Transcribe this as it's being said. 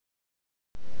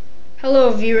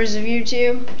Hello viewers of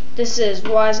YouTube, this is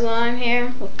Wise Lime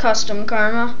here with Custom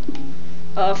Karma.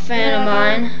 A fan of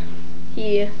mine,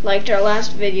 he liked our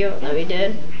last video that we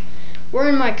did. We're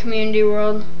in my community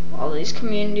world, all these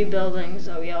community buildings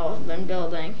that we all have been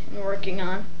building and working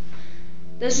on.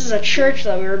 This is a church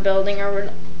that we were building or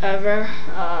whatever.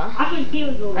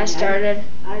 I started,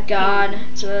 God,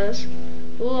 so there's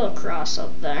a little cross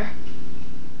up there.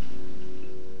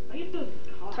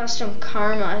 Custom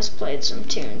Karma has played some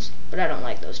tunes, but I don't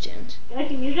like those tunes. You like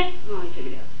the music? Oh, check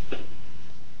it out.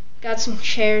 Got some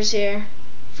chairs here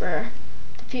for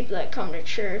the people that come to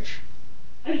church.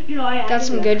 Got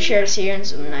some good chairs here and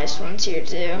some nice ones here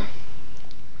too.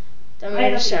 Then we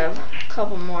just have a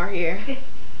couple more here.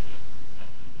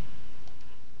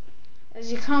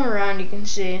 As you come around, you can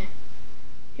see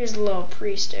here's a little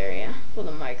priest area with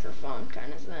a microphone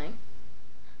kind of thing.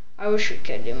 I wish we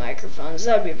could do microphones,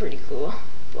 that'd be pretty cool,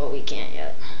 but we can't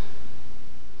yet.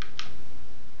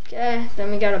 Okay, then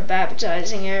we got a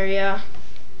baptizing area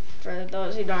for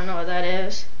those who don't know what that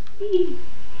is.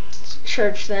 It's a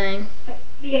church thing.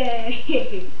 Yeah.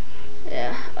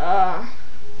 Yeah,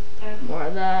 more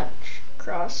of that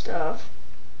cross stuff.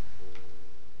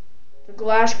 The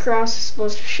glass cross is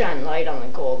supposed to shine light on the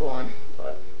gold one,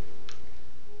 but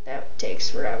that takes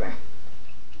forever.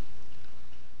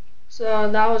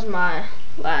 So that was my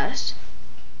last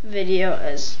video,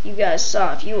 as you guys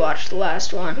saw if you watched the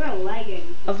last one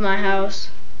of my house.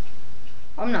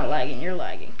 I'm not lagging, you're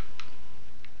lagging.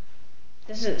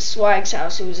 This is Swag's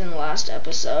house, who was in the last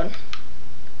episode.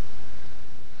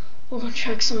 We'll go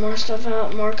check some more stuff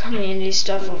out, more community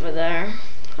stuff over there.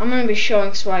 I'm going to be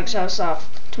showing Swag's house off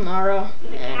tomorrow.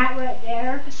 There's a cat right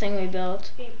there. The thing we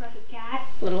built. The impressive cat.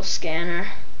 Little scanner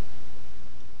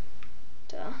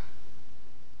to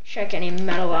check any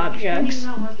metal objects.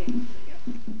 Not working.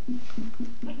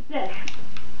 What's this?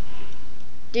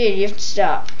 Dude, you have to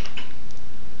stop.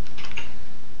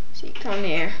 So you come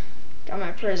here. Got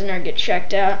my prisoner get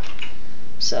checked out.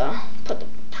 So put the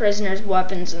prisoner's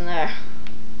weapons in there.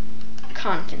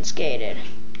 Confiscated.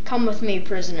 Come with me,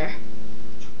 prisoner.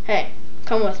 Hey,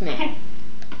 come with me.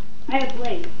 I have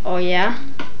bling. Oh yeah?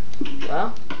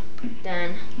 Well,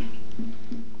 then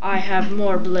I have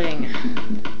more bling.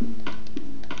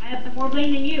 I have more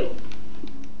bling than you.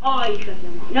 Oh, you shut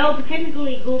them off. No, but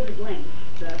technically gold is bling.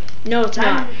 So No, it's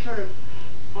not. is sort of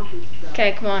awesome stuff.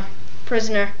 Okay, come on.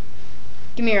 Prisoner,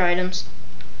 give me your items.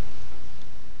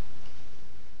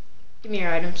 Give me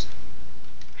your items.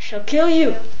 I shall kill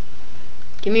you.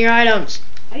 Give me your items.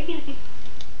 I can't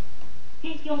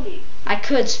kill me. I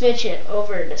could switch it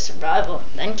over to survival,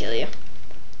 then kill you.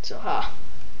 So,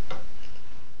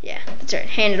 yeah, that's right.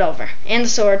 Hand it over. And the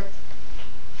sword.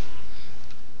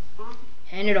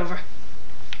 Hand it over.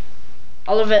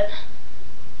 All of it.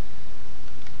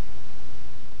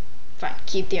 Fine,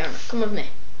 keep the armor. Come with me.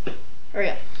 Hurry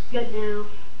up. Good now.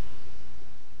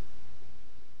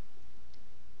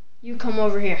 You come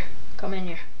over here. Come in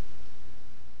here.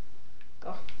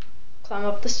 Go. Climb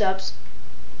up the steps.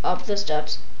 Up the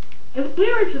steps. If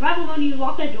we were in survival mode and you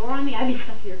locked that door on me, I'd be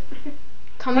stuck here.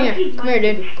 Come here. Come here,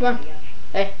 dude. Come on.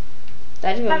 Hey.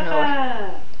 That didn't go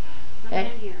nowhere.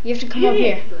 Hey. You have to come up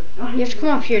here. You have to come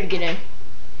up here to get in.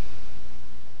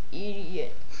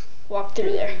 Idiot. Walk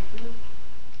through there.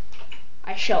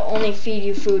 I shall only feed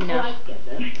you food now.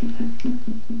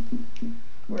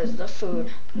 Where's the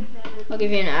food? I'll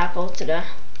give you an apple today.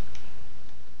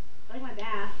 I like my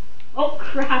bath. Oh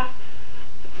crap.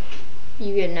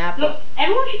 You get an apple. Look,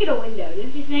 everyone should get a window,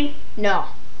 didn't you think? No.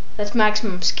 That's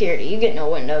maximum security. You get no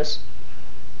windows.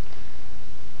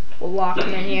 We'll lock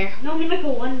them in here. No, I mean like a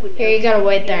one window. Here, you gotta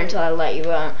wait there until I let you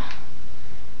out.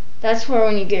 That's where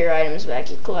when you get your items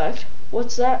back, you collect.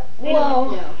 What's that?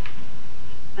 Whoa.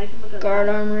 Guard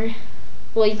armory.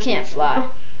 Well, you can't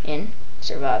fly in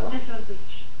survival.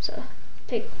 So,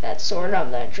 pick that sword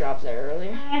up that dropped there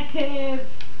earlier.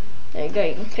 There you go.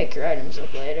 You can pick your items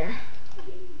up later.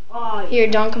 Here,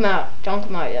 don't come out. Don't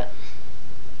come out yet.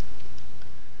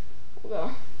 We'll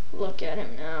go look at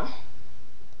him now.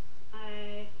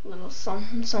 Little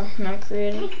something, something I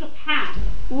created. What's the path?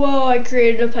 Whoa, I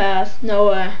created a path. No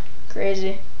way.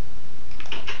 Crazy.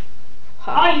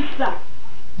 Ha. Oh, you suck.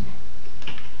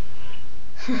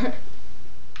 Where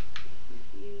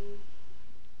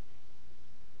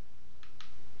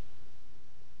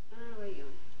are you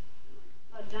going?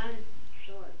 Oh, done.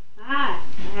 Short. Ah,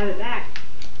 I have it back.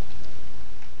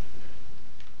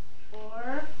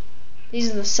 4.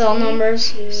 These are the cell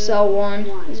numbers. Cell 1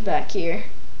 is back here.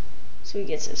 So he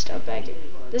gets his stuff back here.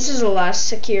 This is the last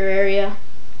secure area.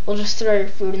 We'll just throw your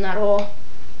food in that hole.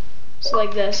 So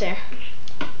like this here.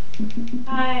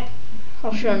 Hi.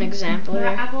 I'll show an example here.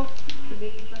 Apple.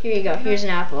 Here you go. Here's an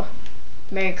apple.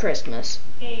 Merry Christmas.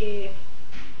 Hey.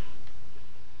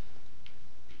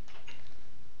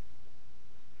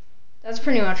 That's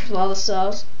pretty much all the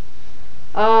cells.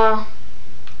 I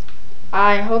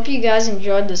hope you guys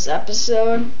enjoyed this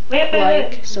episode.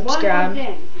 Like, subscribe.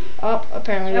 Oh,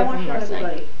 apparently we have one more thing.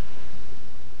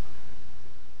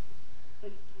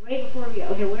 Right before we go.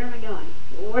 Okay, where am I going?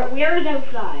 Where is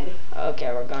outside?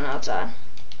 Okay, we're going outside.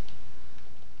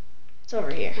 It's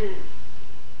over here.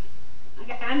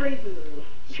 Okay, I'm ready for the roof.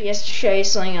 He has to show you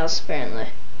something else, apparently.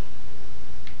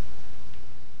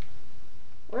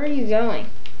 Where are you going?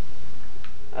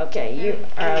 Okay, you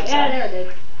are outside. Yeah, there it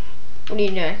is. What are you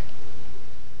doing?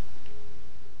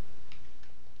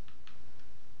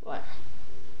 What?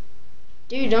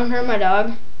 Dude, don't hurt my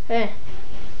dog. Hey.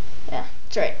 Yeah,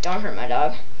 that's right. Don't hurt my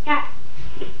dog. Cat.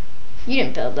 You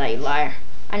didn't build that, you liar.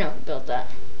 I know who built that.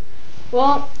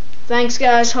 Well, thanks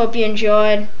guys. Hope you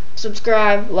enjoyed.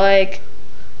 Subscribe, like,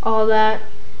 all that.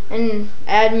 And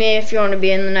add me if you want to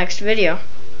be in the next video.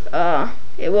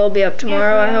 It will be up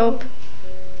tomorrow, I hope.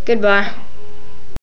 Goodbye.